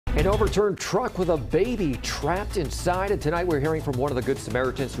An overturned truck with a baby trapped inside. And tonight we're hearing from one of the Good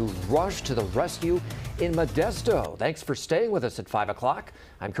Samaritans who rushed to the rescue in Modesto. Thanks for staying with us at 5 o'clock.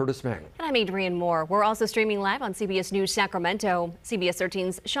 I'm Curtis Meng. And I'm Adrienne Moore. We're also streaming live on CBS News Sacramento. CBS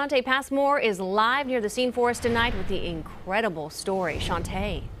 13's Shantae Passmore is live near the scene for us tonight with the incredible story.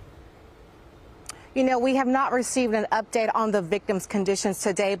 Shantae. You know, we have not received an update on the victims' conditions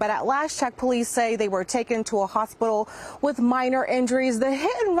today, but at last check, police say they were taken to a hospital with minor injuries. The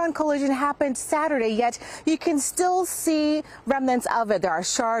hit-and-run collision happened Saturday, yet you can still see remnants of it. There are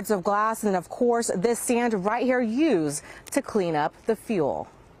shards of glass and, of course, this sand right here used to clean up the fuel.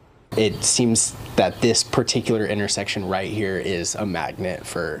 It seems that this particular intersection right here is a magnet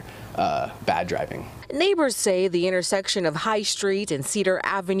for bad driving. Neighbors say the intersection of High Street and Cedar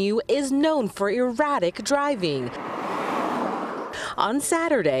Avenue is known for erratic driving. On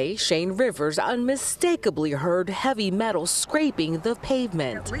Saturday, Shane Rivers unmistakably heard heavy metal scraping the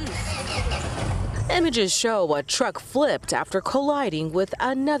pavement. Images show a truck flipped after colliding with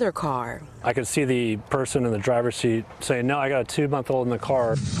another car. I could see the person in the driver's seat saying, "No, I got a 2-month-old in the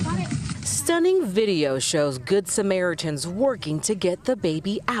car." Stunning video shows Good Samaritans working to get the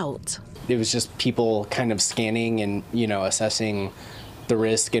baby out. It was just people kind of scanning and, assessing the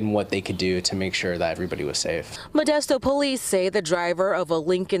risk and what they could do to make sure that everybody was safe. Modesto police say the driver of a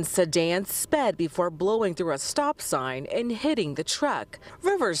Lincoln sedan sped before blowing through a stop sign and hitting the truck.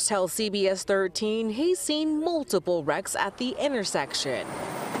 Rivers tells CBS 13 he's seen multiple wrecks at the intersection.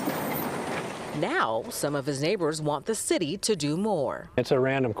 Now, some of his neighbors want the city to do more. It's a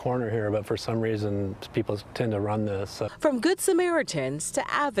random corner here, but for some reason, people tend to run this. From Good Samaritans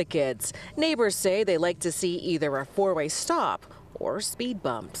to advocates, neighbors say they like to see either a four-way stop or speed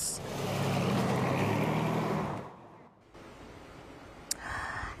bumps.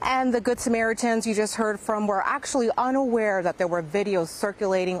 And the Good Samaritans you just heard from were actually unaware that there were videos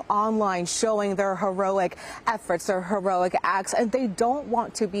circulating online showing their heroic efforts, their heroic acts, and they don't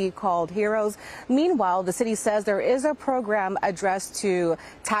want to be called heroes. Meanwhile, the city says there is a program addressed to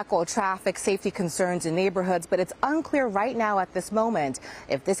tackle traffic safety concerns in neighborhoods, but it's unclear right now at this moment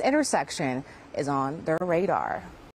if this intersection is on their radar.